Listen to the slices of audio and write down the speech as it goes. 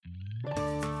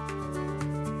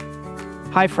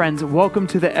Hi friends, welcome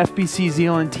to the FBC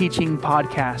Zeeland Teaching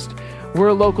Podcast. We're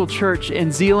a local church in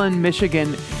Zeeland,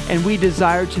 Michigan, and we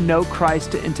desire to know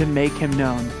Christ and to make Him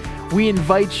known. We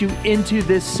invite you into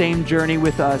this same journey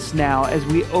with us now as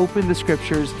we open the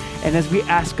Scriptures and as we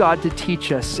ask God to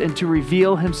teach us and to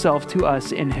reveal Himself to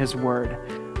us in His Word.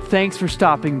 Thanks for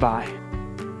stopping by.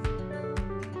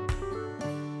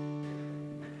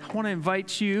 I want to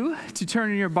invite you to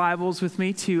turn in your Bibles with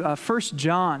me to 1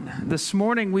 John. This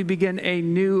morning we begin a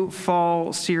new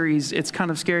fall series. It's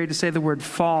kind of scary to say the word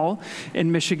fall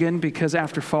in Michigan because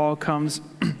after fall comes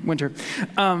winter.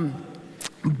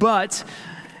 But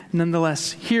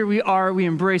nonetheless, here we are. We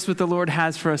embrace what the Lord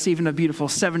has for us, even a beautiful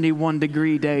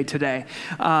 71-degree day today.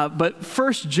 But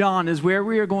 1 John is where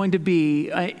we are going to be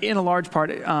in a large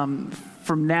part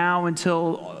from now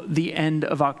until the end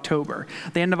of October.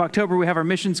 The end of October, we have our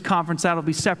missions conference. That'll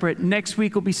be separate. Next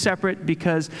week will be separate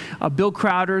because Bill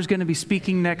Crowder is going to be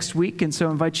speaking next week, and so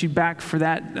I invite you back for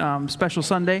that special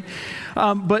Sunday.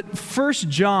 But 1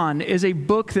 John is a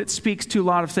book that speaks to a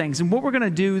lot of things. And what we're going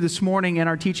to do this morning in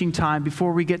our teaching time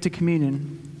before we get to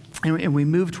communion, and we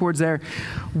move towards there,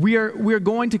 we are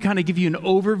going to kind of give you an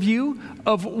overview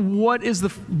of what is the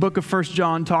book of 1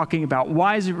 John talking about.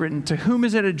 Why is it written? To whom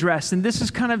is it addressed? And this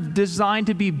is kind of designed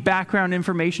to be background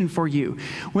information for you.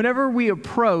 Whenever we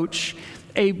approach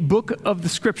a book of the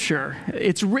Scripture,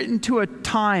 it's written to a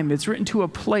time, it's written to a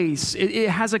place, it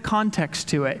has a context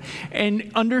to it.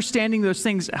 And understanding those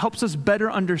things helps us better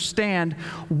understand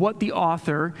what the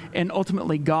author, and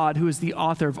ultimately God, who is the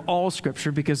author of all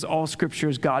Scripture, because all Scripture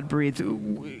is God-breathed,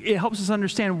 it helps us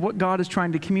understand what God is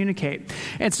trying to communicate.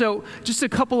 And so just a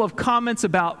couple of comments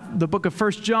about the book of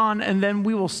 1 John, and then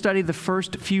we will study the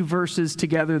first few verses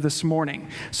together this morning.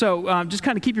 So just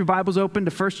kind of keep your Bibles open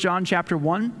to 1 John chapter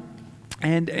 1.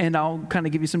 And I'll kind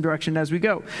of give you some direction as we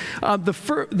go.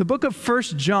 The book of 1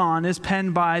 John is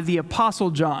penned by the Apostle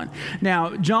John.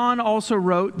 Now, John also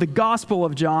wrote the Gospel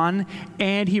of John,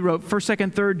 and he wrote 1st,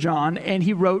 2nd, 3rd John, and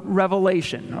he wrote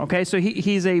Revelation. Okay, so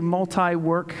he's a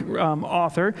multi-work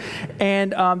author,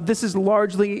 and this is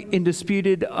largely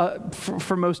indisputed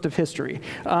for most of history.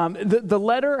 The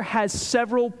letter has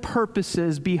several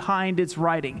purposes behind its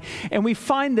writing, and we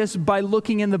find this by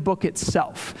looking in the book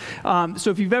itself.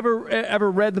 So if you've ever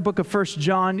read the book of 1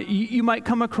 John, you might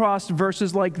come across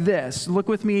verses like this. Look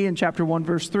with me in chapter 1,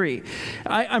 verse 3.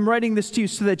 I'm writing this to you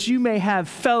so that you may have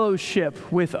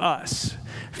fellowship with us.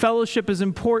 Fellowship is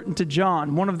important to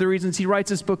John. One of the reasons he writes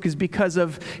this book is because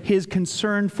of his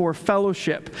concern for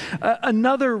fellowship.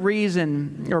 Another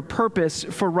reason or purpose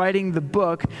for writing the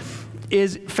book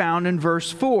is found in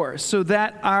verse 4, so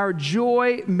that our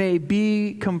joy may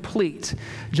be complete.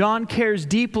 John cares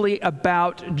deeply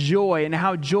about joy and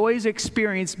how joy is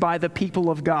experienced by the people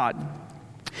of God.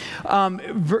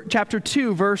 Chapter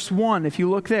 2, verse 1, if you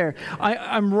look there,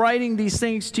 I'm writing these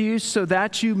things to you so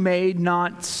that you may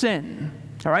not sin.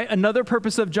 All right, another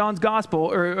purpose of John's gospel,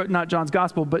 or not John's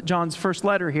gospel, but John's first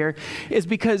letter here, is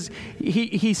because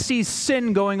he sees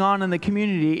sin going on in the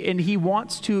community, and he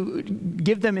wants to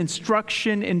give them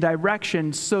instruction and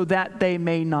direction so that they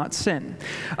may not sin.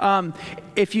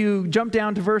 If you jump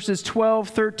down to verses 12,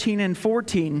 13, and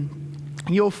 14,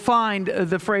 you'll find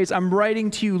the phrase, I'm writing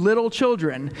to you little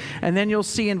children. And then you'll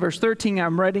see in verse 13,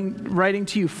 I'm writing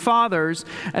to you fathers.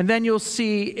 And then you'll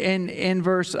see in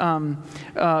verse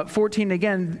 14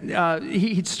 again,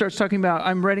 he starts talking about,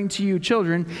 I'm writing to you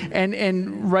children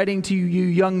and writing to you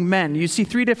young men. You see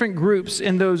three different groups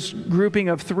in those grouping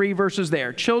of three verses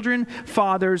there. Children,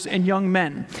 fathers, and young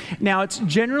men. Now, it's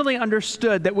generally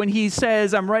understood that when he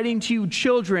says, I'm writing to you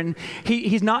children,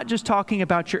 he's not just talking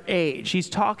about your age. He's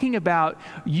talking about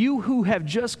you who have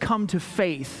just come to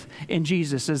faith in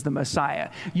Jesus as the Messiah.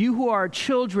 You who are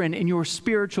children in your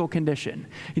spiritual condition.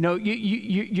 You know,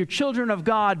 you're children of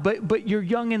God, but you're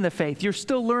young in the faith. You're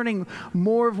still learning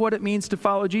more of what it means to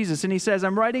follow Jesus. And he says,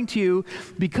 I'm writing to you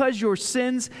because your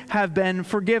sins have been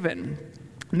forgiven.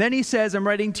 And then he says, I'm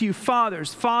writing to you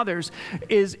fathers. Fathers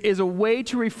is a way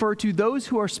to refer to those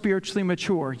who are spiritually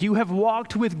mature. You have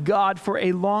walked with God for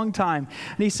a long time.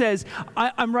 And he says,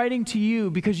 I'm writing to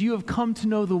you because you have come to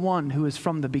know the one who is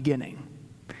from the beginning.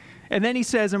 And then he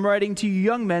says, I'm writing to you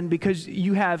young men because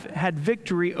you have had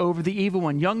victory over the evil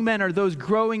one. Young men are those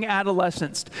growing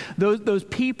adolescents, those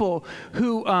people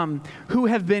who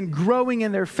have been growing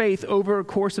in their faith over a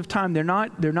course of time. They're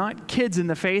not kids in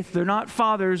the faith. They're not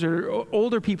fathers or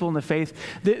older people in the faith.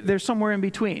 They're somewhere in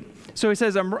between. So he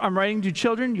says, I'm writing to you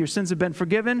children, your sins have been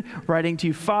forgiven. Writing to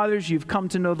you fathers, you've come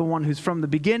to know the one who's from the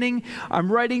beginning.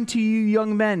 I'm writing to you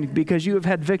young men because you have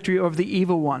had victory over the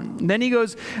evil one. And then he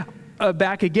goes,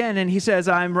 back again, and he says,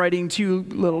 I'm writing to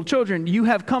little children. You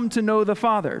have come to know the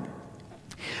Father.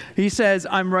 He says,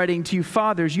 I'm writing to you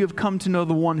fathers. You have come to know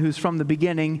the one who's from the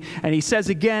beginning. And he says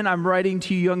again, I'm writing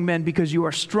to you young men because you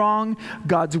are strong.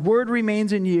 God's word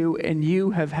remains in you, and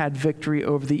you have had victory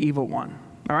over the evil one.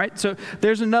 All right, so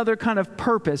there's another kind of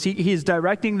purpose. He's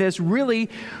directing this really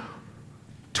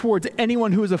towards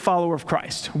anyone who is a follower of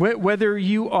Christ. Whether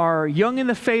you are young in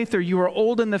the faith or you are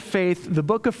old in the faith, the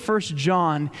book of 1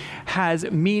 John has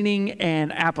meaning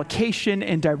and application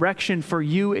and direction for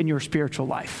you in your spiritual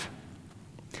life.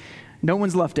 No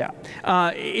one's left out.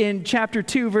 In chapter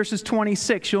 2, verses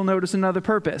 26, you'll notice another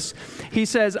purpose. He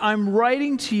says, I'm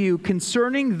writing to you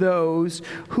concerning those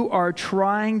who are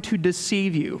trying to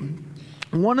deceive you.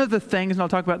 One of the things, and I'll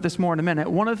talk about this more in a minute,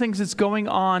 one of the things that's going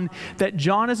on that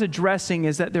John is addressing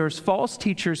is that there's false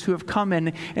teachers who have come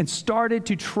in and started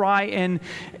to try and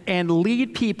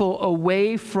lead people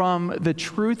away from the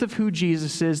truth of who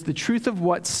Jesus is, the truth of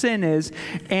what sin is,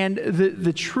 and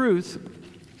the truth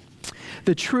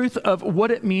of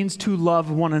what it means to love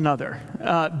one another,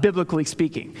 biblically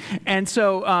speaking. And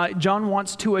so John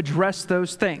wants to address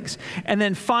those things. And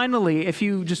then finally, if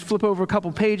you just flip over a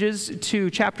couple pages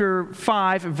to chapter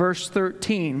 5, verse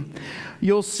 13,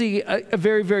 you'll see a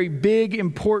very, very big,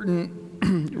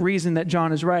 important reason that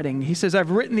John is writing. He says,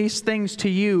 I've written these things to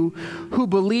you who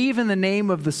believe in the name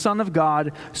of the Son of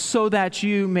God so that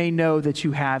you may know that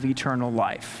you have eternal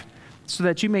life. So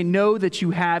that you may know that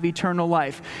you have eternal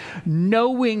life.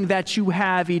 Knowing that you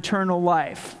have eternal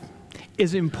life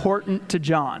is important to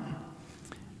John.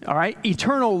 All right?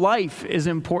 Eternal life is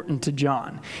important to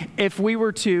John. If we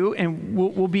were to, and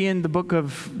we'll be in the book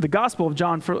of the Gospel of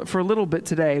John for a little bit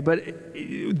today, but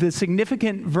the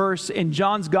significant verse in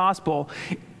John's Gospel,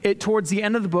 towards the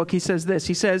end of the book, he says this.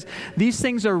 He says, these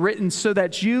things are written so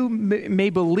that you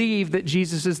may believe that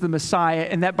Jesus is the Messiah,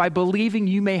 and that by believing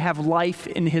you may have life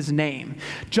in his name.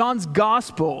 John's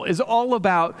gospel is all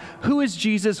about who is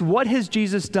Jesus, what has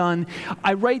Jesus done.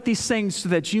 I write these things so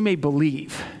that you may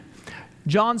believe.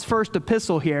 John's first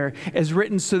epistle here is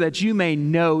written so that you may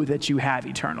know that you have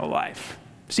eternal life.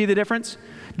 See the difference?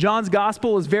 John's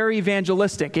gospel is very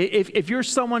evangelistic. If you're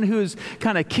someone who's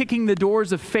kind of kicking the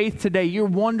doors of faith today, you're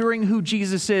wondering who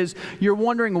Jesus is, you're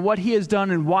wondering what he has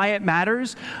done and why it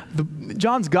matters,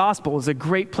 John's gospel is a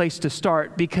great place to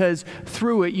start, because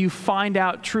through it you find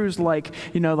out truths like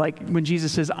when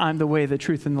Jesus says, I'm the way, the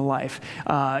truth, and the life.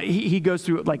 He goes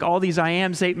through like all these I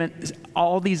am statements.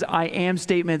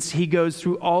 He goes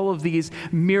through all of these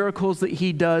miracles that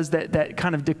he does that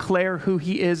kind of declare who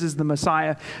he is as the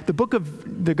Messiah.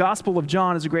 The Gospel of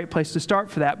John is a great place to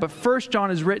start for that. But First John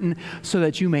is written so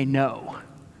that you may know.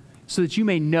 So that you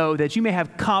may know, that you may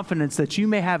have confidence, that you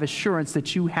may have assurance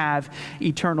that you have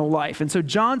eternal life. And so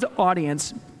John's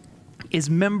audience is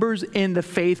members in the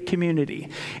faith community.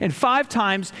 And 5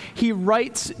 times he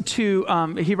writes to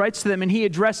them, and he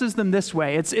addresses them this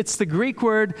way. It's the Greek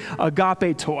word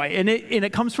agapetoi, and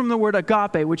it comes from the word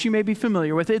agape, which you may be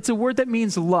familiar with. It's a word that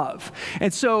means love.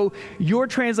 And so your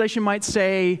translation might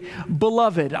say,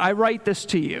 beloved, I write this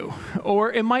to you.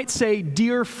 Or it might say,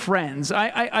 dear friends.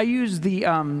 I use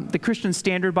the Christian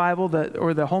Standard Bible,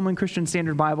 or the Holman Christian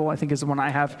Standard Bible, I think is the one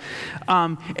I have.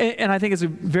 And I think it's a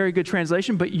very good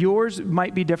translation, but yours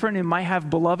might be different. It might have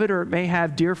beloved, or it may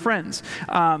have dear friends.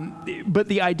 But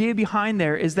the idea behind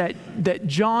there is that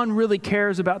John really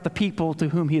cares about the people to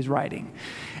whom he is writing.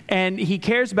 And he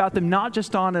cares about them not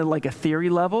just on a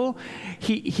theory level.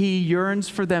 He yearns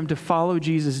for them to follow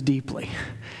Jesus deeply.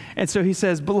 And so he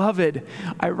says, beloved,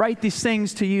 I write these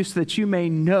things to you so that you may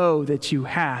know that you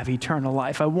have eternal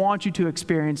life. I want you to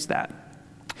experience that.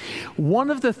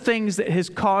 One of the things that has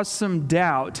caused some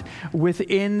doubt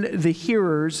within the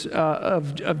hearers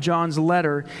of John's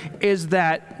letter is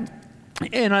that,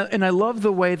 and I love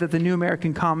the way that the New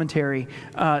American Commentary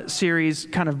series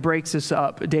kind of breaks this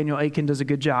up. Daniel Akin does a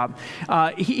good job.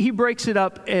 He breaks it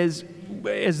up as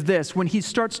this, when he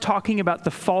starts talking about the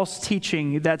false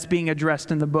teaching that's being addressed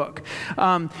in the book.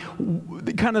 Kind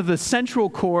of the central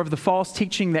core of the false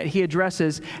teaching that he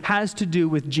addresses has to do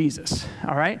with Jesus,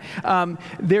 all right?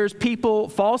 There's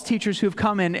false teachers who have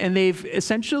come in, and they've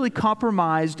essentially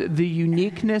compromised the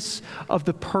uniqueness of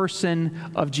the person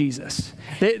of Jesus.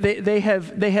 They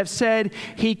have said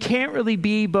he can't really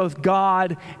be both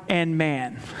God and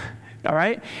man. All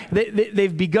right?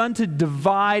 They've begun to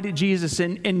divide Jesus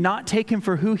and not take him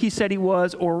for who he said he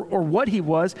was or what he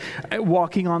was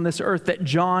walking on this earth that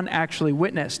John actually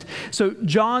witnessed. So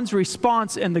John's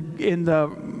response in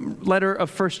the letter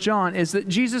of 1 John is that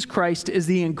Jesus Christ is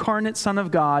the incarnate Son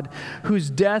of God whose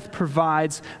death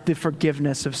provides the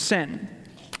forgiveness of sin.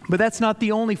 But that's not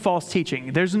the only false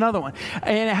teaching. There's another one,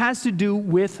 and it has to do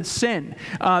with sin.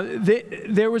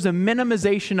 There was a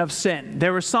minimization of sin.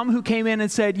 There were some who came in and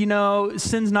said,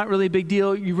 sin's not really a big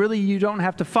deal. You don't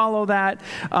have to follow that.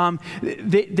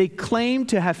 They claimed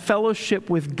to have fellowship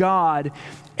with God,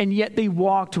 and yet they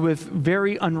walked with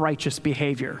very unrighteous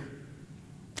behavior.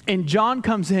 And John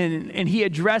comes in and he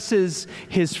addresses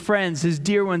his friends, his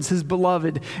dear ones, his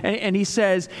beloved, and he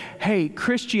says, hey,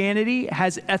 Christianity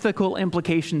has ethical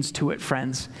implications to it,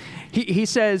 friends. He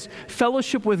says,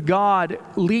 fellowship with God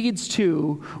leads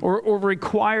to or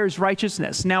requires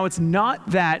righteousness. Now, it's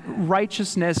not that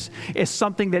righteousness is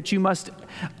something that you must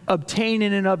obtain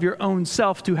in and of your own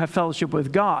self to have fellowship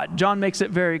with God. John makes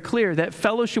it very clear that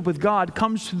fellowship with God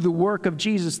comes through the work of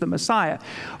Jesus, the Messiah.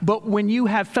 But when you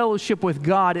have fellowship with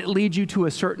God, it leads you to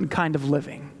a certain kind of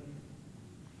living.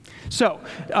 So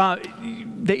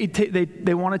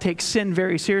they want to take sin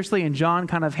very seriously, and John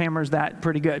kind of hammers that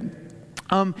pretty good.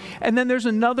 And then there's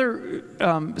another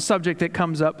subject that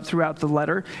comes up throughout the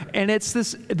letter, and it's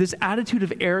this attitude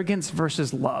of arrogance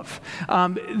versus love.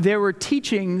 There were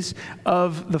teachings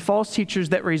of the false teachers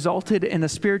that resulted in a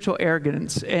spiritual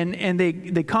arrogance, and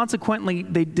they consequently,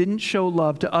 they didn't show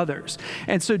love to others.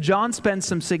 And so John spends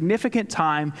some significant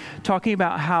time talking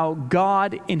about how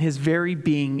God in his very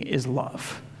being is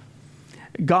love.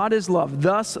 God is love.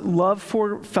 Thus, love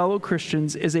for fellow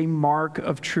Christians is a mark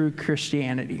of true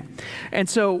Christianity. And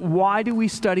so why do we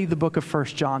study the book of 1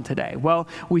 John today? Well,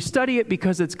 we study it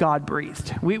because it's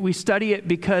God-breathed. We study it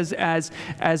because, as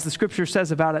the scripture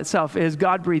says about itself, it is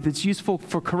God-breathed. It's useful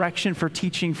for correction, for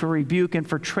teaching, for rebuke, and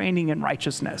for training in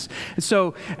righteousness. And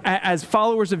so as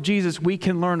followers of Jesus, we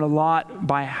can learn a lot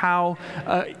by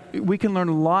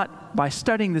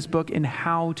studying this book and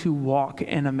how to walk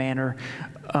in a manner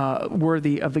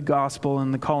worthy of the gospel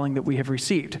and the calling that we have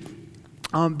received.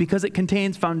 Because it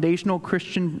contains foundational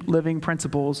Christian living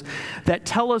principles that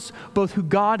tell us both who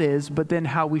God is, but then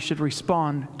how we should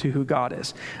respond to who God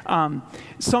is.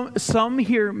 Some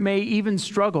here may even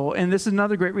struggle, and this is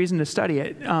another great reason to study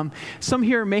it. Some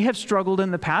here may have struggled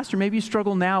in the past, or maybe you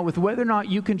struggle now with whether or not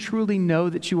you can truly know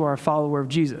that you are a follower of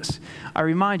Jesus. I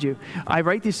remind you, I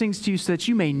write these things to you so that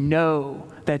you may know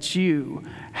that you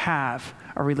have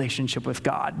a relationship with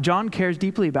God. John cares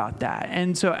deeply about that.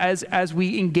 And so as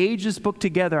we engage this book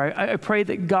together, I pray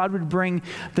that God would bring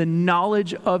the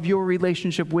knowledge of your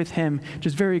relationship with him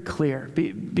just very clear.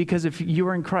 Because if you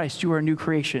are in Christ, you are a new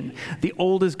creation. The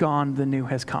old is gone, the new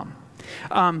has come.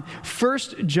 1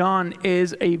 John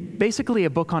is basically a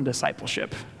book on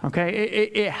discipleship, okay?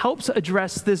 It helps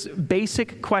address this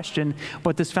basic question,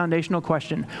 but this foundational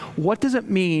question. What does it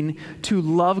mean to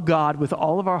love God with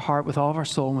all of our heart, with all of our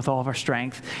soul, and with all of our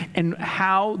strength? And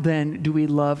how then do we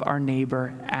love our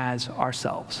neighbor as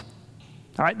ourselves?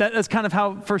 All right, that's kind of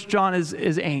how 1 John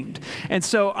is aimed. And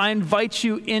so I invite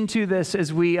you into this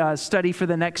as we study for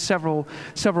the next several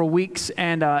weeks,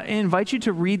 and I invite you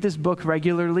to read this book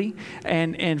regularly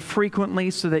and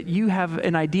frequently so that you have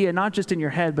an idea, not just in your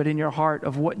head, but in your heart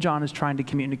of what John is trying to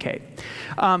communicate.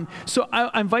 So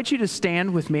I invite you to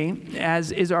stand with me,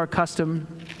 as is our custom,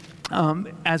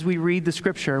 as we read the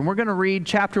scripture. And we're going to read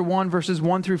chapter 1, verses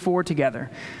 1 through 4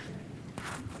 together.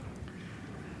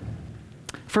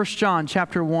 1 John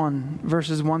chapter 1,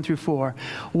 verses 1 through 4.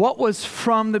 What was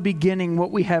from the beginning,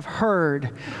 what we have heard,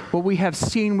 what we have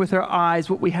seen with our eyes,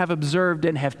 what we have observed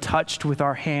and have touched with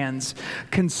our hands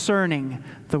concerning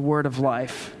the word of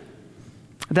life.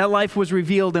 That life was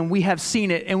revealed, and we have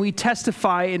seen it, and we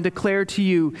testify and declare to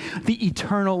you the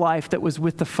eternal life that was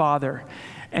with the Father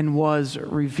and was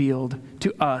revealed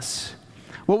to us.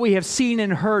 What we have seen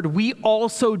and heard, we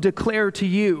also declare to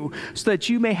you, so that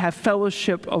you may have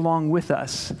fellowship along with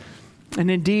us. And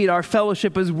indeed, our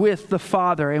fellowship is with the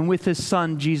Father and with his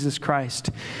Son, Jesus Christ.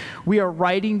 We are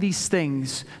writing these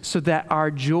things so that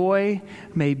our joy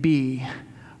may be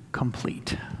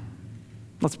complete.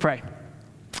 Let's pray.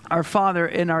 Our Father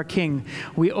and our King,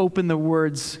 we open the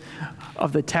words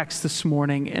of the text this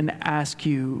morning and ask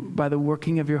you, by the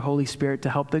working of your Holy Spirit, to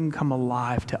help them come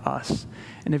alive to us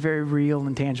in a very real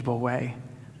and tangible way.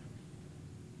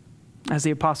 As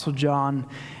the Apostle John,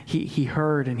 he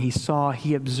heard and he saw,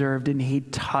 he observed, and he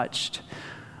touched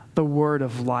the word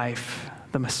of life,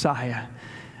 the Messiah.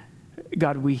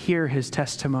 God, we hear his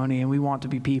testimony, and we want to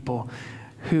be people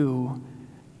who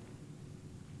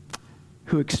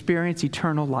experience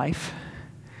eternal life.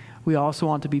 We also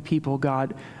want to be people,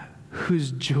 God,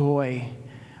 whose joy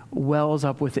wells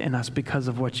up within us because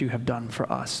of what you have done for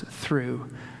us through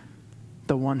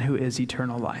the one who is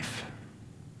eternal life.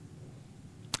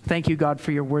 Thank you, God,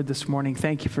 for your word this morning.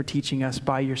 Thank you for teaching us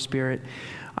by your Spirit.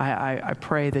 I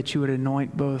pray that you would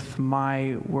anoint both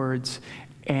my words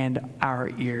and our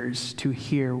ears to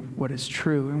hear what is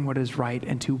true and what is right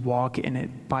and to walk in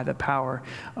it by the power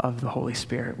of the Holy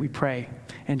Spirit. We pray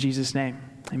in Jesus' name.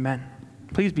 Amen.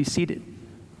 Please be seated.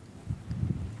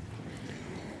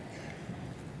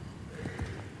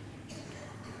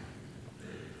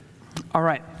 All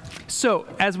right. So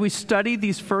as we study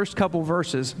these first couple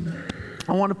verses,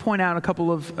 I want to point out a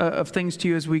couple of things to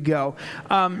you as we go.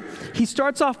 He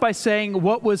starts off by saying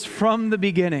what was from the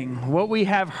beginning, what we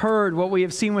have heard, what we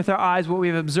have seen with our eyes, what we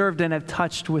have observed and have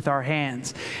touched with our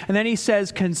hands. And then he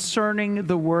says concerning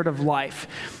the word of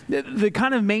life. The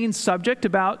kind of main subject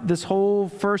about this whole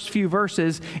first few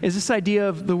verses is this idea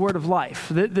of the word of life,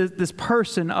 this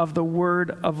person of the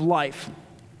word of life.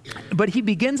 But he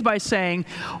begins by saying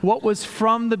what was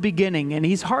from the beginning, and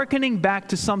he's hearkening back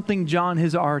to something John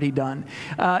has already done.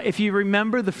 If you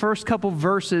remember the first couple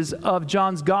verses of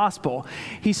John's gospel,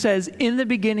 he says, in the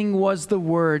beginning was the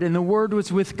Word, and the Word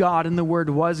was with God, and the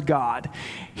Word was God.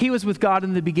 He was with God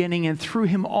in the beginning, and through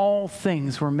him all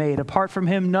things were made. Apart from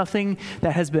him, nothing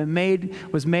that has been made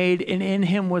was made, and in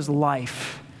him was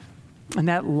life. And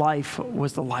that life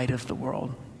was the light of the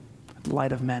world.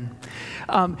 Light of men.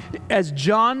 As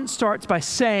John starts by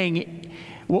saying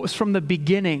what was from the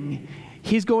beginning,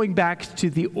 he's going back to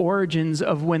the origins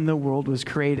of when the world was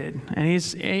created. And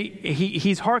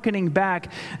he's hearkening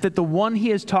back that the one he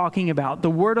is talking about,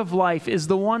 the word of life, is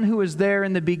the one who was there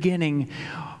in the beginning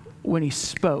when he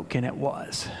spoke, and it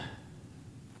was.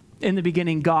 In the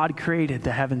beginning, God created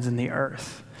the heavens and the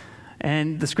earth.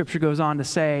 And the scripture goes on to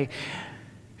say,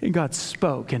 and God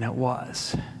spoke, and it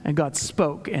was. And God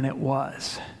spoke, and it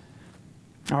was.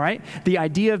 All right? The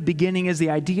idea of beginning is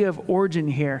the idea of origin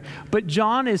here. But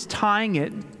John is tying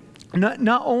it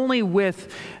not only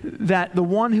with that the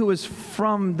one who is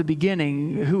from the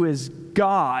beginning, who is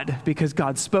God, because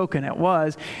God spoke, and it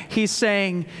was. He's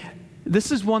saying,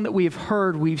 this is one that we have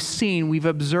heard, we've seen, we've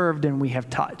observed, and we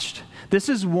have touched. This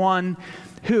is one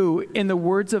who, in the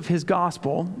words of his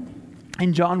gospel,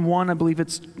 in John 1, I believe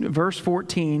it's verse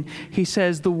 14, he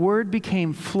says, the Word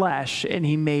became flesh and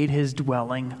he made his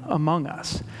dwelling among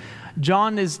us.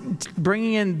 John is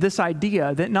bringing in this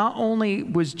idea that not only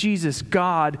was Jesus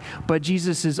God, but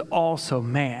Jesus is also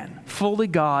man, fully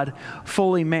God,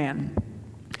 fully man.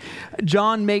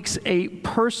 John makes a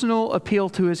personal appeal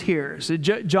to his hearers.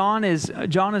 John is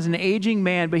an aging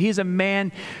man, but he's a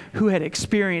man who had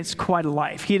experienced quite a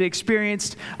life. He had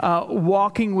experienced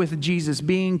walking with Jesus,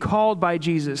 being called by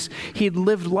Jesus. He had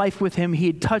lived life with him. He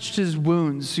had touched his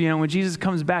wounds. You know, when Jesus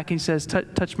comes back and he says,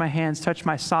 touch my hands, touch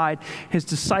my side, his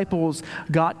disciples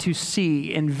got to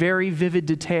see in very vivid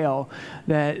detail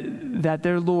that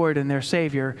their Lord and their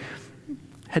Savior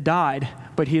had died,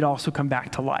 but he'd also come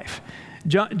back to life.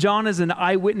 John is an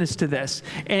eyewitness to this.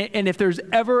 And if there's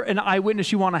ever an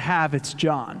eyewitness you want to have, it's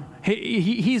John.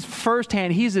 He's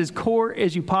firsthand. He's as core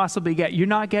as you possibly get. You're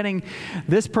not getting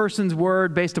this person's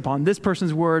word based upon this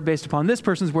person's word based upon this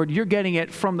person's word. You're getting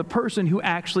it from the person who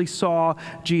actually saw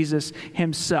Jesus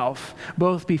himself,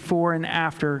 both before and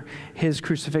after his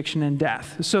crucifixion and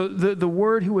death. So the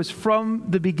word who was from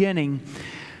the beginning,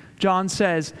 John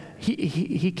says,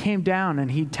 he came down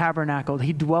and he tabernacled.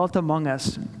 He dwelt among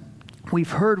us.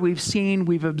 We've heard, we've seen,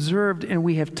 we've observed, and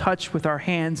we have touched with our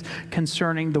hands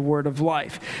concerning the word of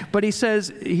life. But he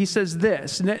says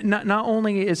this, not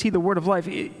only is he the word of life,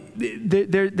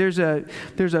 there's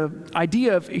a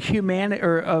idea of humanity,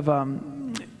 or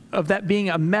of that being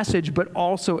a message, but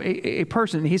also a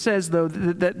person. He says, though,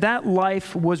 that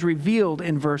life was revealed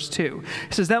in verse 2.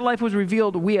 He says, that life was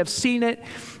revealed, we have seen it,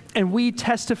 and we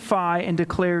testify and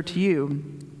declare to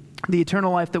you the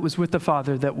eternal life that was with the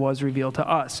Father that was revealed to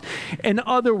us. In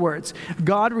other words,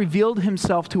 God revealed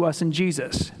himself to us in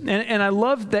Jesus. And I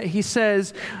love that he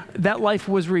says that life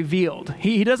was revealed.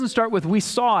 He doesn't start with we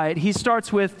saw it. He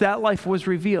starts with that life was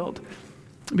revealed.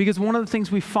 Because one of the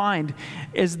things we find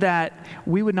is that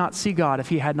we would not see God if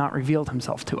he had not revealed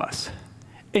himself to us.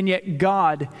 And yet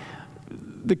God,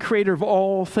 the creator of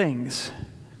all things,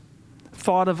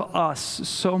 thought of us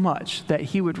so much that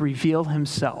he would reveal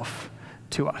himself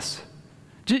to us.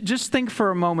 Just think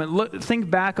for a moment. Think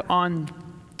back on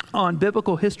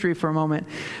biblical history for a moment.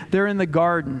 They're in the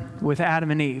garden with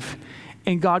Adam and Eve,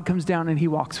 and God comes down and he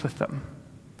walks with them.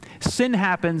 Sin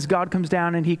happens, God comes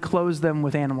down and he clothes them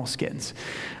with animal skins.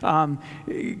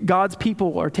 God's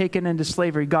people are taken into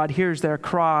slavery. God hears their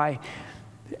cry,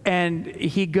 and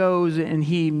he goes and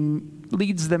he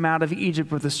leads them out of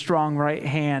Egypt with a strong right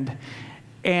hand.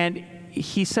 And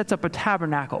he sets up a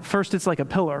tabernacle. First, it's like a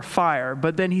pillar of fire,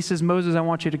 but then he says, Moses, I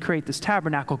want you to create this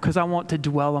tabernacle because I want to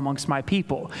dwell amongst my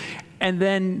people. And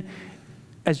then,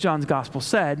 as John's gospel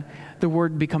said, the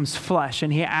word becomes flesh,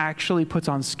 and he actually puts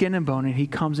on skin and bone, and he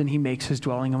comes and he makes his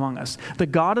dwelling among us. The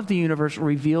God of the universe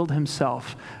revealed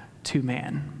himself to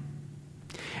man.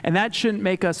 And that shouldn't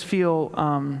make us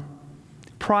feel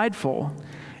prideful.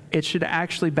 It should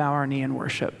actually bow our knee in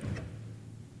worship.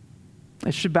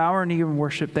 It should bow our knee in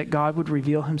worship that God would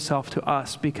reveal himself to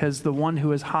us, because the one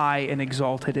who is high and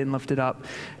exalted and lifted up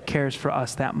cares for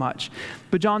us that much.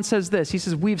 But John says this. He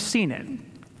says, we've seen it.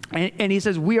 And he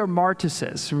says, we are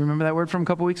martyrs. Remember that word from a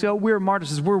couple weeks ago? We're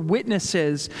martyrs. We're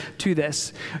witnesses to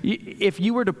this. If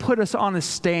you were to put us on a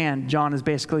stand, John is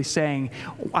basically saying,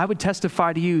 I would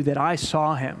testify to you that I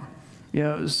saw him.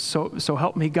 So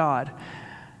help me God.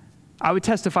 I would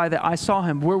testify that I saw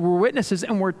him. We're witnesses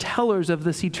and we're tellers of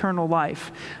this eternal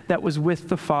life that was with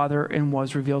the Father and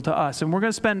was revealed to us. And we're going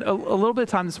to spend a little bit of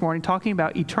time this morning talking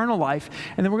about eternal life,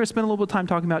 and then we're going to spend a little bit of time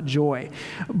talking about joy.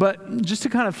 But just to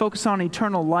kind of focus on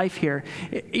eternal life here,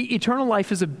 eternal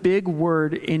life is a big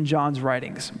word in John's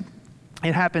writings.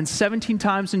 It happens 17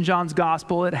 times in John's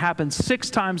gospel. It happens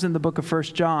 6 times in the book of 1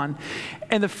 John.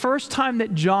 And the first time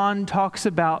that John talks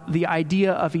about the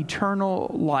idea of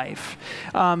eternal life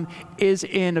is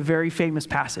in a very famous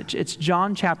passage. It's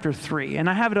John chapter 3. And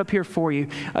I have it up here for you.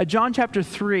 John chapter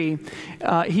 3,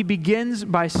 he begins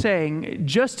by saying,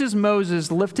 just as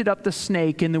Moses lifted up the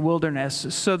snake in the wilderness,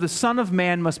 so the Son of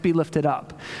Man must be lifted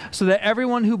up, so that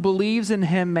everyone who believes in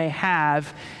him may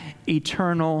have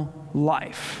eternal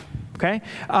life. Okay?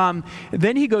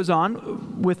 Then he goes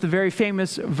on with the very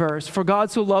famous verse, for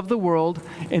God so loved the world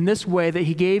in this way that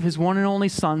he gave his one and only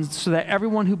Son, so that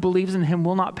everyone who believes in him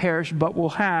will not perish but will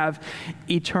have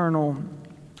eternal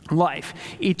life.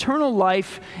 Eternal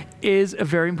life is a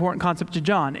very important concept to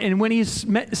John. And when he's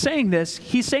saying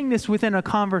this within a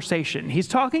conversation. He's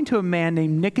talking to a man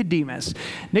named Nicodemus.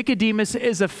 Nicodemus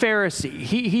is a Pharisee.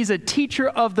 He's a teacher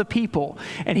of the people.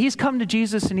 And he's come to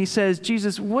Jesus and he says,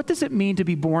 Jesus, what does it mean to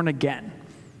be born again?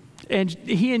 And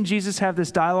he and Jesus have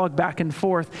this dialogue back and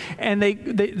forth, and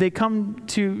they come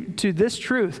to this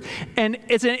truth. And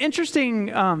it's an interesting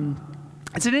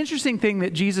thing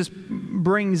that Jesus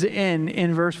brings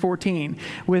in verse 14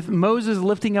 with Moses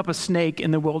lifting up a snake in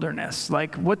the wilderness.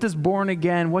 Like, what does born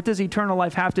again, what does eternal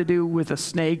life have to do with a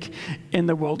snake in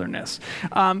the wilderness?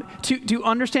 To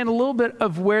understand a little bit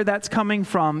of where that's coming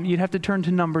from, you'd have to turn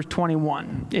to Numbers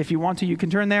 21. If you want to, you can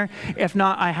turn there. If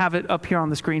not, I have it up here on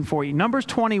the screen for you. Numbers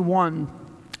 21.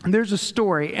 There's a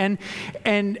story, and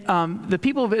the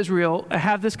people of Israel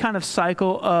have this kind of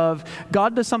cycle of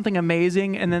God does something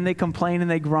amazing, and then they complain and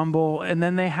they grumble, and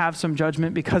then they have some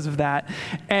judgment because of that,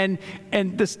 and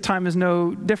this time is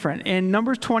no different. In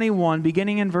Numbers 21,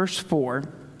 beginning in verse 4,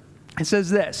 it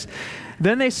says this,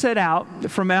 then they set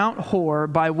out from Mount Hor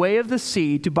by way of the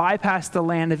sea to bypass the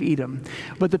land of Edom.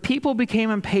 But the people became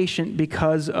impatient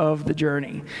because of the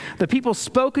journey. The people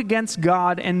spoke against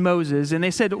God and Moses, and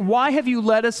they said, why have you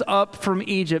led us up from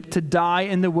Egypt to die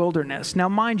in the wilderness? Now,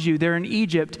 mind you, they're in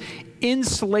Egypt in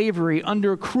slavery,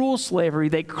 under cruel slavery.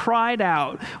 They cried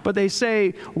out, but they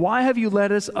say, why have you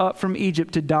led us up from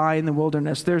Egypt to die in the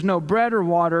wilderness? There's no bread or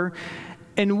water,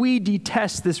 and we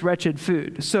detest this wretched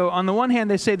food. So on the one hand,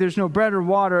 they say there's no bread or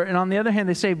water, and on the other hand,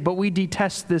 they say, but we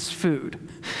detest this food.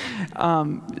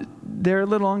 They're a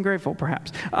little ungrateful,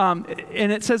 perhaps.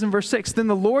 And it says in verse 6, then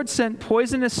the Lord sent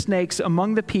poisonous snakes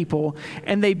among the people,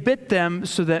 and they bit them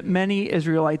so that many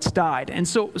Israelites died. And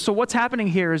so what's happening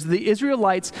here is the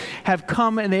Israelites have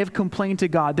come and they have complained to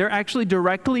God. They're actually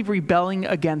directly rebelling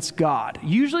against God.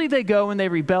 Usually they go and they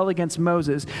rebel against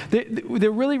Moses.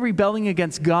 They're really rebelling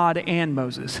against God and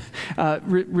Moses,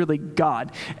 really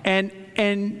God. And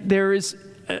there is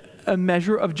a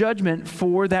measure of judgment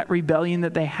for that rebellion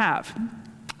that they have.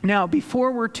 Now,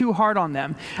 before we're too hard on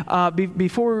them,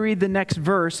 before we read the next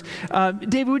verse,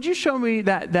 David, would you show me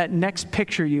that next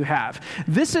picture you have?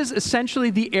 This is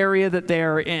essentially the area that they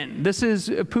are in. This is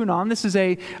Punan. This is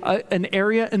an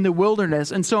area in the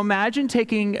wilderness. And so imagine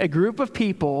taking a group of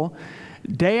people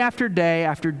day after day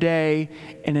after day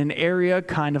in an area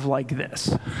kind of like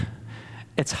this.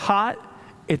 It's hot,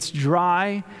 it's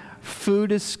dry,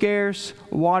 food is scarce,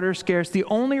 water scarce. The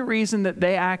only reason that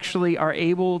they actually are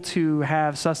able to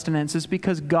have sustenance is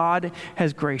because God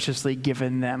has graciously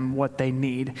given them what they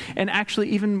need, and actually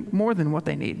even more than what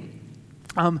they need.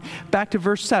 Back to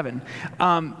verse 7.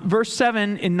 Verse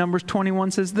 7 in Numbers 21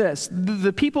 says this,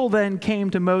 the people then came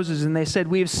to Moses and they said,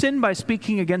 we have sinned by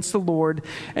speaking against the Lord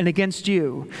and against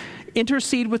you.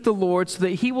 Intercede with the Lord so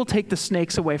that he will take the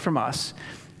snakes away from us.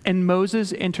 and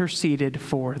Moses interceded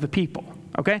for the people.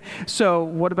 Okay, so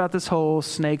what about this whole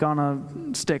snake on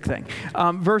a stick thing?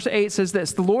 Verse 8 says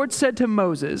this: the Lord said to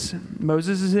Moses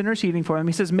is interceding for him,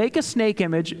 he says, make a snake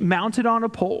image mounted on a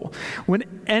pole.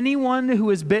 When anyone who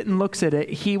is bitten looks at it,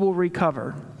 he will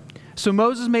recover. So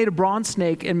Moses made a bronze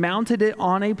snake and mounted it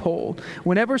on a pole.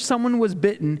 Whenever someone was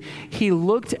bitten, he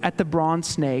looked at the bronze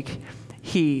snake,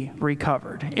 he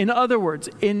recovered. In other words,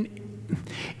 in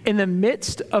the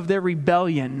midst of their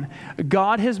rebellion,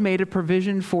 God has made a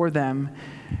provision for them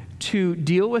to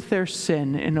deal with their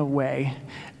sin in a way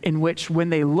in which when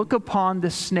they look upon the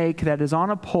snake that is on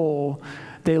a pole,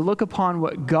 they look upon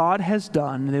what God has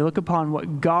done, they look upon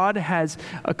what God has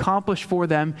accomplished for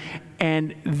them,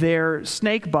 and their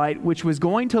snake bite, which was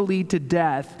going to lead to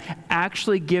death,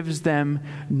 actually gives them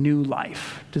new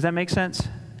life. Does that make sense?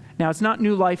 Now, it's not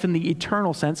new life in the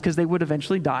eternal sense, because they would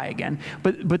eventually die again,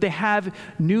 but they have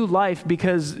new life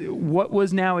because what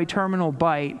was now a terminal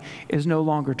bite is no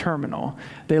longer terminal.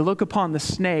 They look upon the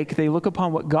snake, they look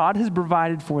upon what God has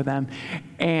provided for them,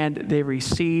 and they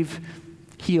receive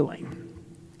healing.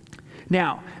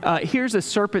 Now, here's a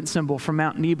serpent symbol from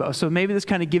Mount Nebo, so maybe this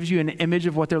kind of gives you an image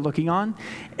of what they're looking on.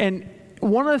 And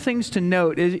one of the things to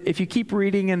note is if you keep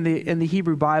reading in the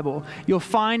Hebrew Bible, you'll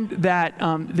find that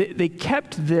they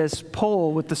kept this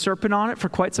pole with the serpent on it for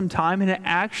quite some time, and it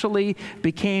actually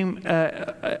became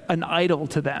an idol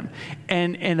to them.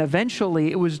 And eventually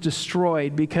it was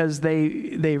destroyed because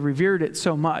they revered it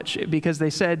so much, because they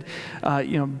said,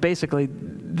 basically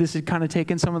this had kind of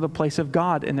taken some of the place of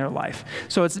God in their life.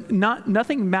 So it's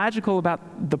nothing magical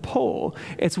about the pole.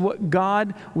 It's what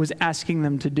God was asking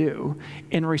them to do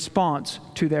in response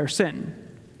to their sin.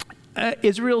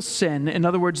 Israel's sin, in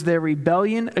other words, their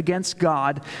rebellion against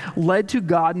God, led to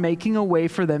God making a way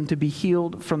for them to be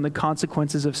healed from the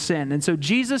consequences of sin. And so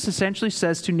Jesus essentially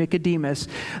says to Nicodemus,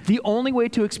 the only way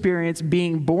to experience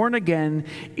being born again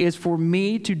is for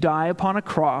me to die upon a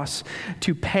cross,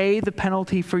 to pay the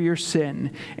penalty for your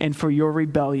sin and for your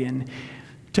rebellion,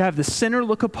 to have the sinner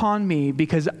look upon me,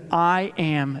 because I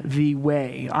am the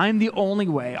way. I am the only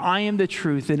way. I am the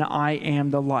truth, and I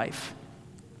am the life.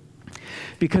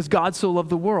 Because God so loved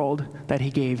the world that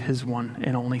he gave his one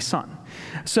and only Son.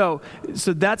 So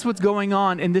that's what's going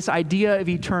on in this idea of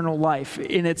eternal life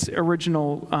in its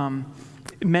original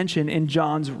mention in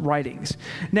John's writings.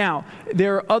 Now,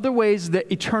 there are other ways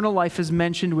that eternal life is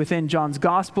mentioned within John's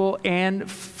gospel and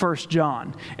 1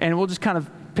 John. And we'll just kind of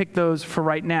pick those for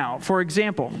right now. For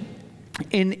example,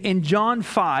 in John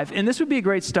 5, and this would be a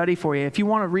great study for you. If you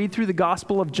want to read through the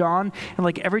Gospel of John, and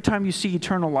like every time you see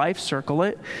eternal life, circle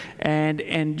it,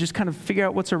 and just kind of figure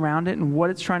out what's around it and what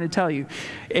it's trying to tell you.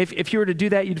 If you were to do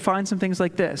that, you'd find some things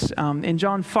like this. In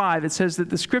John 5, it says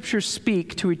that the Scriptures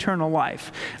speak to eternal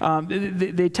life.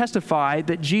 They testify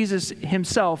that Jesus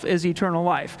himself is eternal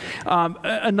life.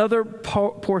 Another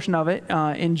portion of it,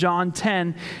 in John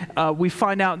 10, we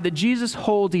find out that Jesus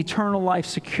holds eternal life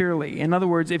securely. In other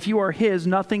words, if you are his,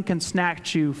 nothing can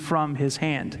snatch you from his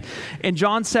hand. In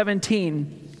John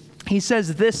 17, he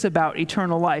says this about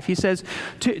eternal life. He says,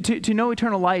 to know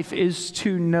eternal life is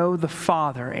to know the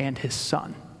Father and his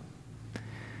Son.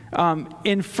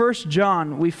 In 1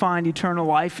 John, we find eternal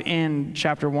life in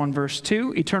chapter 1, verse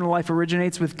 2. Eternal life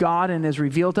originates with God and is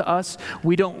revealed to us.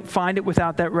 We don't find it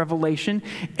without that revelation.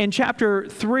 In chapter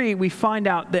 3, we find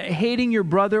out that hating your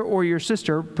brother or your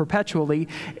sister perpetually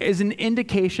is an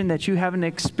indication that you haven't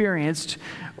experienced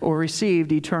or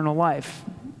received eternal life.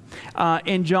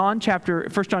 In 1 John chapter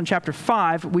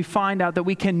 5, we find out that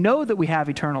we can know that we have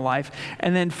eternal life.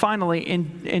 And then finally,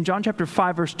 in John chapter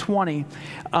 5, verse 20,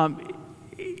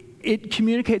 it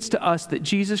communicates to us that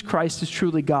Jesus Christ is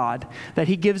truly God, that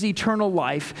he gives eternal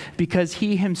life because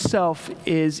he himself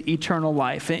is eternal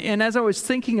life. And as I was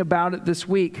thinking about it this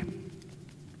week,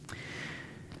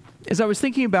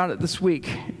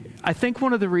 I think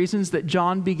one of the reasons that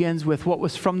John begins with what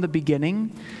was from the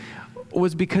beginning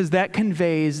was because that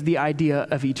conveys the idea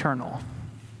of eternal.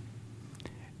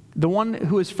 The one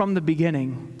who is from the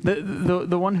beginning,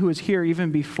 the one who is here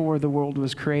even before the world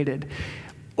was created,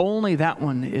 only that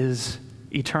one is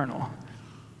eternal.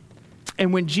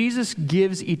 And when Jesus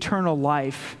gives eternal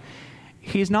life,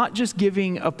 he's not just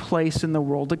giving a place in the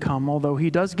world to come, although he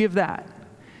does give that.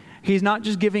 He's not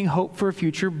just giving hope for a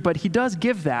future, but he does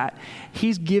give that.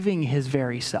 He's giving his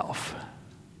very self.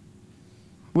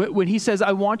 When he says,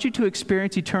 I want you to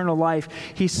experience eternal life,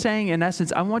 he's saying, in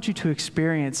essence, I want you to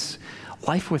experience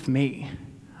life with me.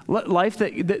 Life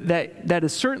that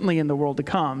is certainly in the world to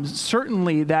come,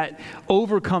 certainly that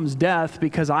overcomes death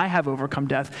because I have overcome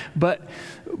death, but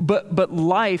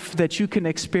life that you can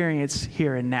experience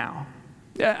here and now.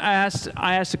 I asked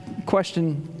a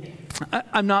question.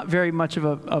 I'm not very much of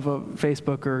a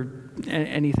Facebook or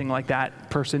anything like that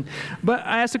person, but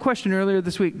I asked a question earlier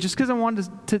this week just because I wanted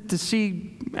to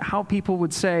see how people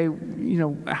would say,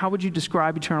 how would you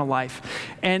describe eternal life?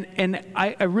 And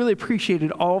I really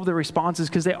appreciated all of the responses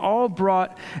because they all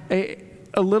brought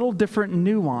a little different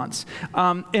nuance.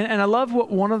 And I love what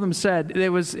one of them said. It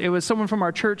was someone from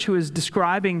our church who was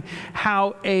describing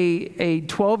how a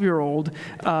 12-year-old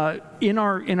in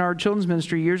our children's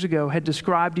ministry years ago had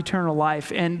described eternal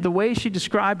life. And the way she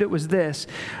described it was this: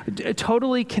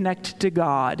 totally connected to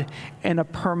God in a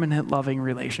permanent loving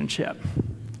relationship.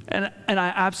 And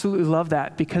I absolutely love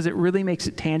that because it really makes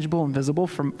it tangible and visible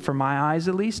from my eyes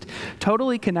at least.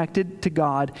 Totally connected to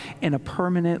God in a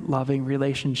permanent loving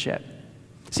relationship.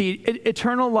 See,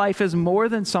 eternal life is more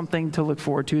than something to look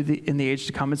forward to in the age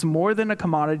to come. It's more than a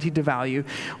commodity to value.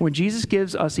 When Jesus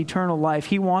gives us eternal life,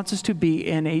 he wants us to be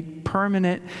in a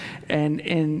permanent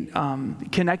and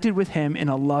connected with him in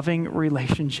a loving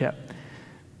relationship.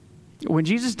 When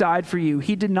Jesus died for you,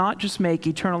 he did not just make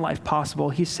eternal life possible.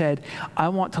 He said, I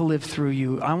want to live through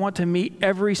you. I want to meet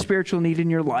every spiritual need in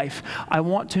your life. I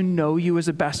want to know you as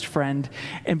a best friend.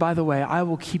 And by the way, I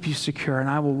will keep you secure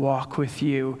and I will walk with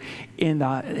you in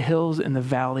the hills and the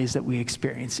valleys that we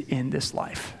experience in this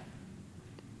life.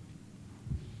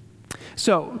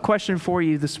 So, question for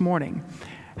you this morning.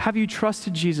 Have you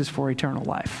trusted Jesus for eternal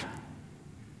life?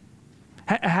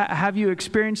 Have you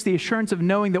experienced the assurance of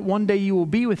knowing that one day you will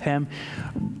be with him,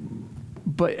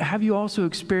 but have you also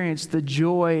experienced the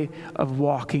joy of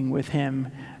walking with him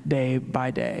day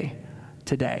by day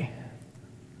today?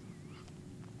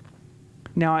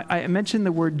 Now, I mentioned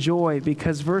the word joy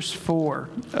because verse 4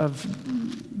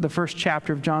 of the first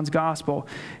chapter of John's Gospel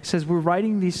says, we're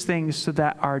writing these things so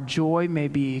that our joy may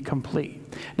be complete.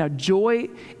 Now, joy,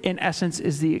 in essence,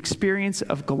 is the experience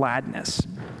of gladness.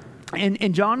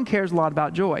 And John cares a lot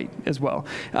about joy as well.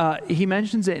 He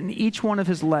mentions it in each one of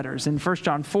his letters. In 1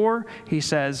 John 4, he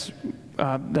says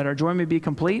that our joy may be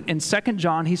complete. In 2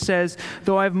 John, he says,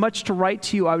 though I have much to write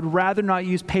to you, I would rather not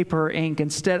use paper or ink.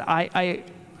 Instead, I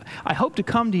hope to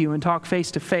come to you and talk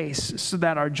face to face so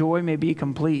that our joy may be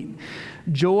complete.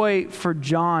 Joy for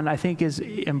John, I think, is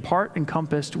in part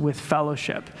encompassed with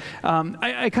fellowship.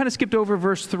 I kind of skipped over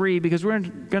verse 3 because we're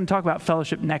going to talk about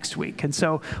fellowship next week. And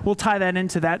so we'll tie that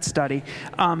into that study.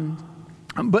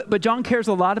 But John cares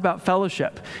a lot about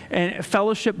fellowship, and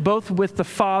fellowship both with the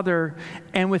Father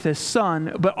and with his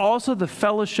Son, but also the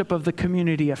fellowship of the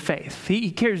community of faith.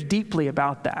 He cares deeply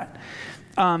about that.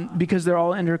 Because they're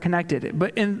all interconnected.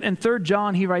 But in 3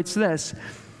 John, he writes this.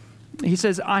 He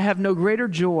says, I have no greater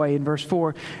joy, in verse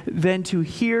 4, than to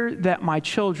hear that my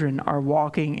children are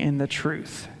walking in the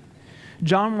truth.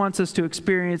 John wants us to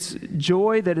experience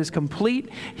joy that is complete.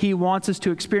 He wants us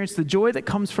to experience the joy that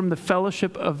comes from the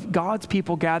fellowship of God's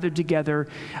people gathered together,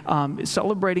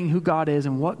 celebrating who God is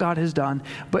and what God has done.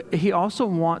 But he also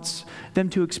wants them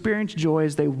to experience joy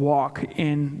as they walk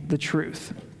in the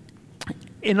truth.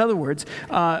 In other words,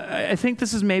 I think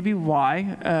this is maybe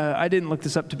why, I didn't look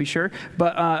this up to be sure,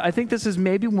 but I think this is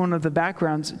maybe one of the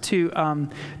backgrounds to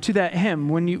that hymn.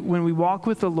 When we walk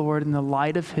with the Lord in the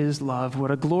light of his love,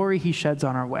 what a glory he sheds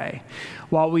on our way.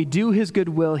 While we do his good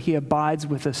will, he abides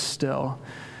with us still.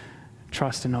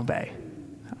 Trust and obey.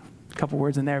 A couple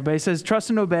words in there, but he says, trust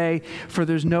and obey, for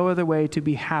there's no other way to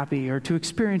be happy or to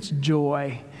experience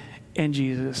joy in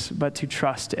Jesus, but to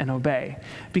trust and obey.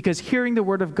 Because hearing the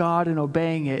word of God and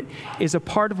obeying it is a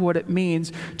part of what it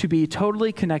means to be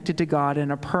totally connected to God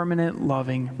in a permanent,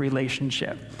 loving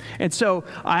relationship. And so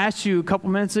I asked you a couple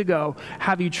minutes ago,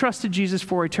 have you trusted Jesus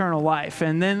for eternal life?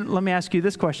 And then let me ask you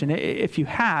this question. If you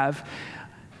have,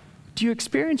 do you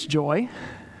experience joy?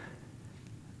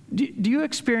 Do you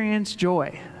experience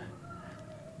joy?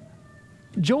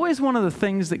 Joy is one of the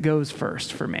things that goes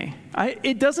first for me.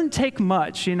 It doesn't take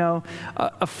much,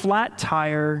 a flat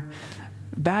tire,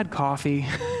 bad coffee.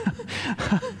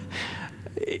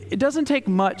 It doesn't take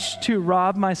much to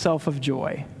rob myself of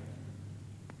joy.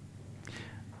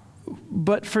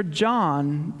 But for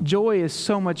John, joy is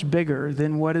so much bigger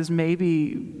than what is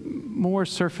maybe more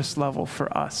surface level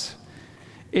for us.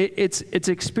 It's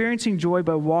experiencing joy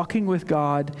by walking with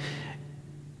God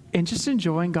and just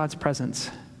enjoying God's presence.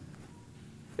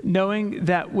 Knowing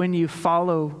that when you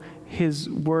follow his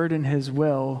word and his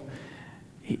will,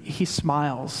 he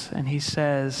smiles and he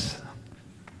says,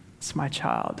 it's my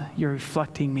child. You're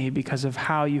reflecting me because of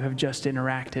how you have just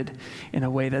interacted in a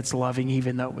way that's loving,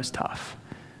 even though it was tough.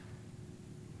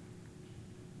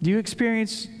 Do you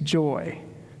experience joy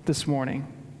this morning?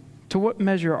 To what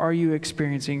measure are you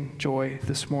experiencing joy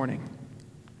this morning?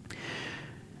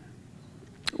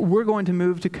 we're going to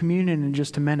move to communion in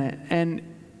just a minute.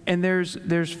 And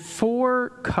there's 4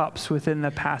 cups within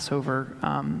the Passover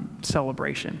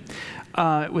celebration.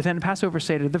 Within the Passover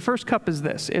Seder, the first cup is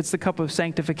this. It's the cup of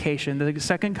sanctification. The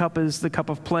second cup is the cup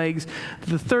of plagues.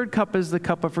 The third cup is the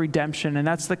cup of redemption. And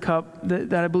that's the cup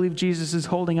that I believe Jesus is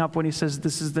holding up when he says,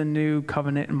 this is the new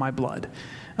covenant in my blood.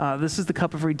 This is the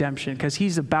cup of redemption, because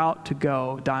he's about to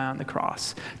go die on the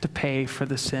cross to pay for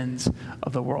the sins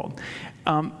of the world.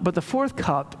 But the fourth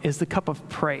cup is the cup of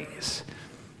praise,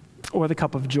 or the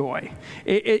cup of joy.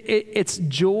 It's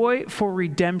joy for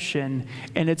redemption,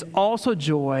 and it's also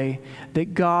joy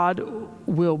that God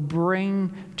will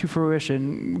bring to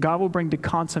fruition. God will bring to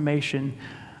consummation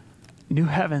new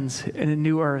heavens and a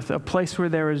new earth, a place where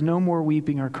there is no more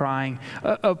weeping or crying,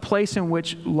 a place in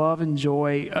which love and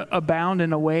joy abound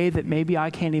in a way that maybe I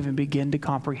can't even begin to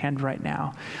comprehend right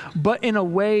now, but in a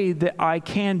way that I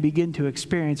can begin to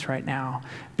experience right now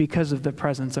because of the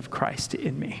presence of Christ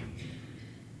in me.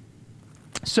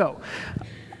 So,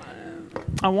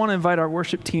 I want to invite our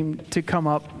worship team to come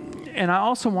up, and I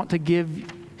also want to give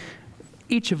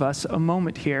each of us a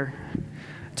moment here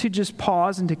to just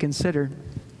pause and to consider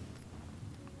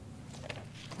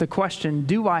the question,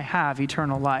 do I have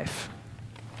eternal life?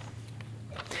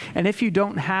 And if you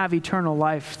don't have eternal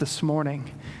life this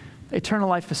morning, eternal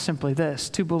life is simply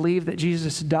this: to believe that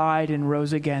Jesus died and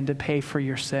rose again to pay for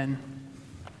your sin.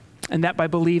 And that by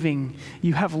believing,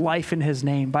 you have life in his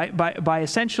name. By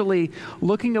essentially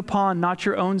looking upon not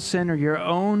your own sin or your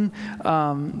own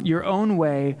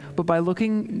way, but by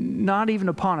looking not even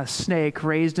upon a snake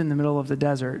raised in the middle of the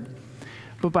desert,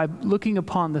 but by looking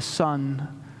upon the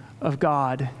Son of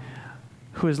God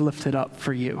who is lifted up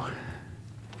for you.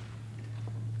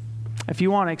 If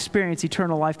you want to experience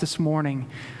eternal life this morning,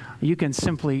 you can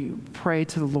simply pray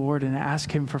to the Lord and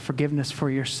ask him for forgiveness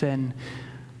for your sin.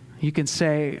 You can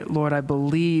say, Lord, I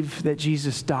believe that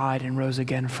Jesus died and rose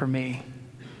again for me.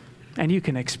 And you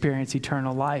can experience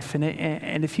eternal life.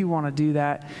 And if you want to do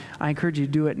that, I encourage you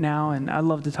to do it now, and I'd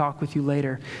love to talk with you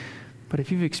later. But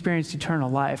if you've experienced eternal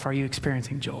life, are you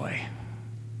experiencing joy?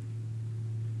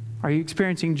 Are you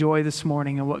experiencing joy this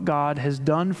morning in what God has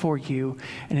done for you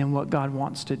and in what God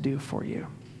wants to do for you?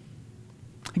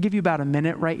 I'll give you about a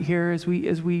minute right here as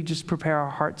we just prepare our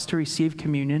hearts to receive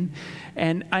communion.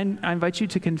 And I invite you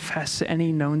to confess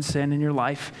any known sin in your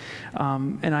life.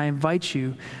 And I invite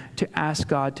you to ask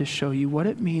God to show you what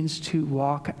it means to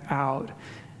walk out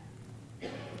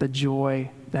the joy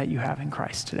that you have in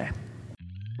Christ today.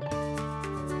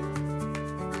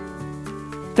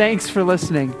 Thanks for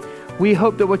listening. We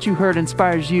hope that what you heard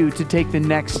inspires you to take the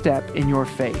next step in your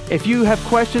faith. If you have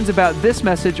questions about this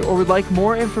message or would like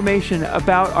more information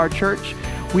about our church,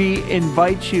 we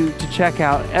invite you to check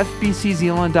out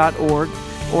fbczeeland.org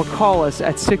or call us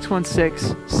at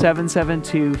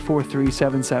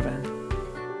 616-772-4377.